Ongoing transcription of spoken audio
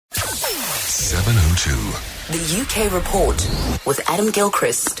702. The UK Report with Adam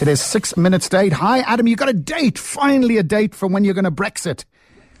Gilchrist. It is 6 minutes to 8. Hi, Adam, you got a date. Finally a date from when you're going to Brexit.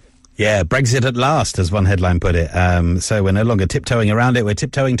 Yeah, Brexit at last, as one headline put it. So we're no longer tiptoeing around it, we're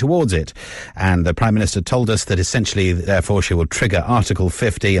tiptoeing towards it. And the Prime Minister told us that essentially, therefore, she will trigger Article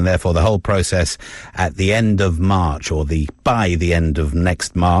 50 and therefore the whole process at the end of March, or by the end of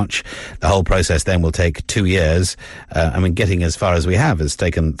next March. The whole process then will take 2 years. Getting as far as we have has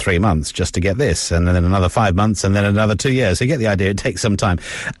taken 3 months just to get this, and then another 5 months, and then another 2 years. So you get the idea, it takes some time.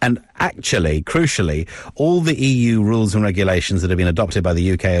 And actually, crucially, all the EU rules and regulations that have been adopted by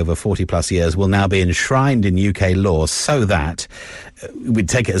the UK over 40 plus years will now be enshrined in UK law, so that we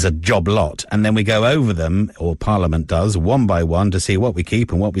take it as a job lot, and then we go over them, or Parliament does, one by one, to see what we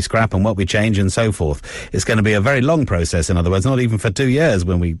keep and what we scrap and what we change and so forth. It's going to be a very long process, in other words, not even for 2 years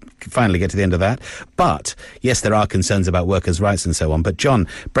when we finally get to the end of that. But yes, there are concerns about workers' rights and so on. But John,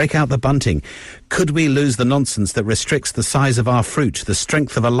 break out the bunting. Could we lose the nonsense that restricts the size of our fruit, the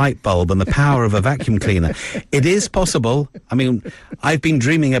strength of a light bulb and the power of a vacuum cleaner? It is possible. I mean, I've been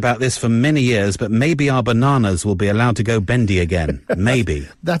dreaming about this for many years, but maybe our bananas will be allowed to go bendy again. Maybe.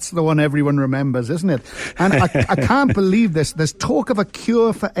 That's the one everyone remembers, isn't it? And I can't believe this. There's talk of a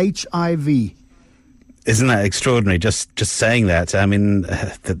cure for HIV. Isn't that extraordinary? Just saying that. I mean,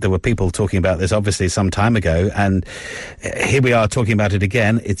 there were people talking about this obviously some time ago, and here we are talking about it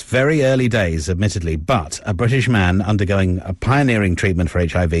again. It's very early days, admittedly, but a British man undergoing a pioneering treatment for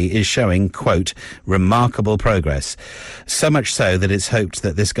HIV is showing, quote, remarkable progress. So much so that it's hoped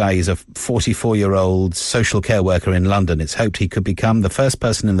that this guy is a 44-year-old social care worker in London. It's hoped he could become the first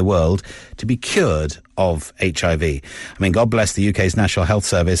person in the world to be cured of HIV. I mean, God bless the UK's National Health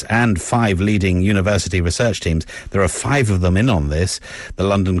Service and 5 leading university research teams. There are 5 of them in on this. The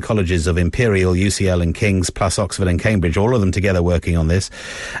London colleges of Imperial, UCL and King's, plus Oxford and Cambridge, all of them together working on this.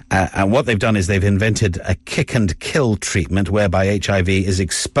 And what they've done is they've invented a kick and kill treatment whereby HIV is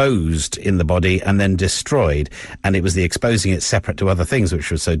exposed in the body and then destroyed. And it was the exposing it separate to other things which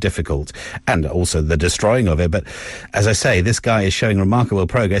was so difficult, and also the destroying of it. But as I say, this guy is showing remarkable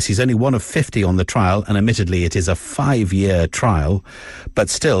progress. He's only one of 50 on the trial, and admittedly it is a 5-year trial, but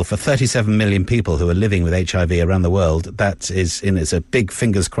still, for 37 million people who are living with HIV around the world, it's a big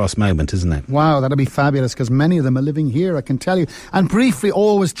fingers crossed moment, isn't it? Wow, that'll be fabulous, because many of them are living here, I can tell you. And briefly,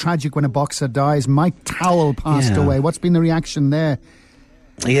 always tragic when a boxer dies. Mike Towell passed away. What's been the reaction there?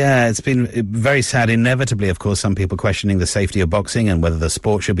 Yeah, it's been very sad. Inevitably, of course, some people questioning the safety of boxing and whether the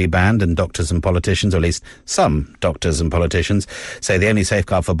sport should be banned, and doctors and politicians, or at least some doctors and politicians, say the only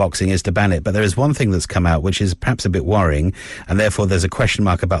safeguard for boxing is to ban it. But there is one thing that's come out which is perhaps a bit worrying, and therefore there's a question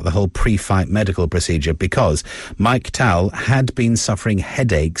mark about the whole pre-fight medical procedure, because Mike Towell had been suffering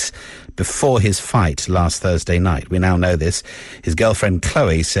headaches before his fight last Thursday night. We now know this. His girlfriend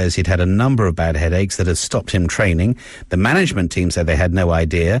Chloe says he'd had a number of bad headaches that had stopped him training. The management team said they had no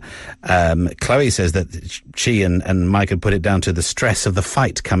idea. Chloe says that she and Mike had put it down to the stress of the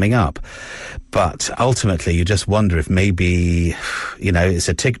fight coming up. But ultimately, you just wonder if maybe, it's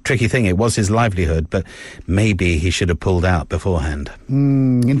a tricky thing. It was his livelihood, but maybe he should have pulled out beforehand.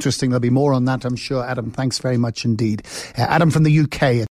 Interesting. There'll be more on that, I'm sure. Adam, thanks very much indeed. Adam from the UK.